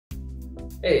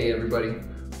Hey everybody,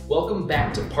 welcome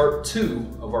back to part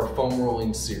 2 of our foam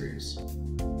rolling series.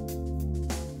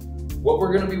 What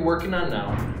we're going to be working on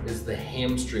now is the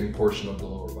hamstring portion of the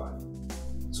lower body.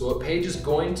 So what Paige is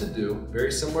going to do,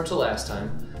 very similar to last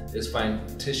time, is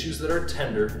find tissues that are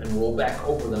tender and roll back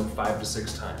over them 5 to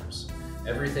 6 times.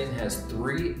 Everything has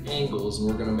 3 angles and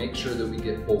we're going to make sure that we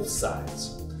get both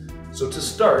sides. So to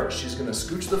start, she's going to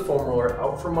scooch the foam roller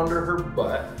out from under her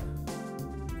butt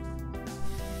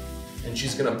and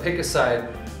she's going to pick a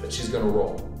side that she's going to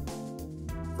roll.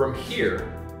 From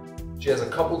here, she has a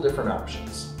couple different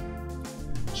options.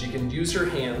 She can use her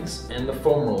hands and the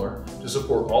foam roller to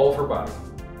support all of her body,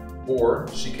 or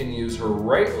she can use her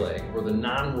right leg, or the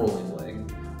non-rolling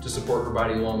leg, to support her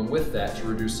body along with that to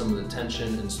reduce some of the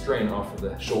tension and strain off of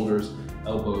the shoulders,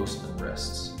 elbows, and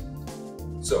wrists.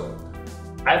 So,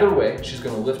 either way, she's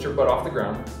going to lift her butt off the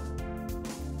ground,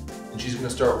 and she's going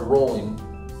to start rolling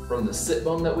from the sit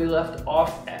bone that we left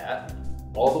off at,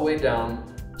 all the way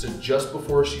down to just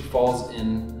before she falls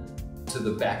in to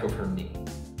the back of her knee.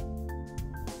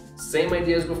 Same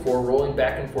idea as before, rolling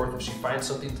back and forth. If she finds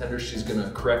something tender, she's gonna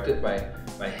correct it by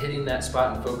hitting that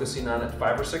spot and focusing on it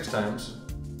 5 or 6 times,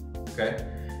 okay?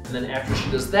 And then after she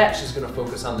does that, she's gonna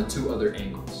focus on the 2 other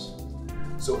angles.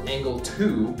 So angle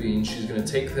 2 being she's gonna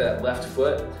take that left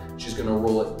foot, she's gonna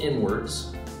roll it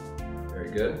inwards,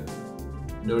 very good.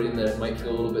 Noting that it might feel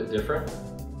a little bit different.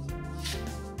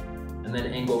 And then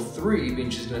angle 3 being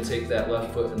she's going to take that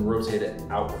left foot and rotate it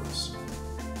outwards.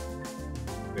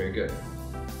 Very good.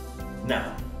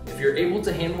 Now, if you're able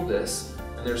to handle this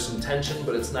and there's some tension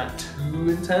but it's not too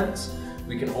intense,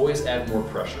 we can always add more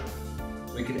pressure.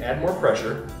 We can add more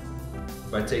pressure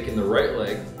by taking the right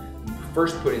leg,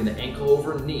 first putting the ankle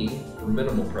over knee for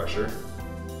minimal pressure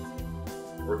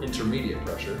or intermediate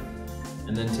pressure,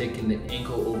 and then taking the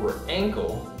ankle over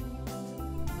ankle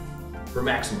for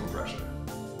maximum pressure.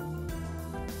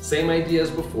 Same idea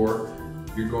as before,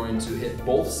 you're going to hit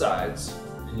both sides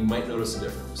and you might notice a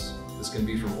difference. This can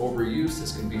be from overuse,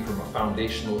 this can be from a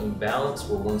foundational imbalance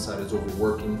where one side is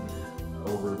overworking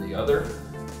over the other.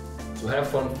 So have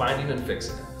fun finding and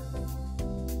fixing it.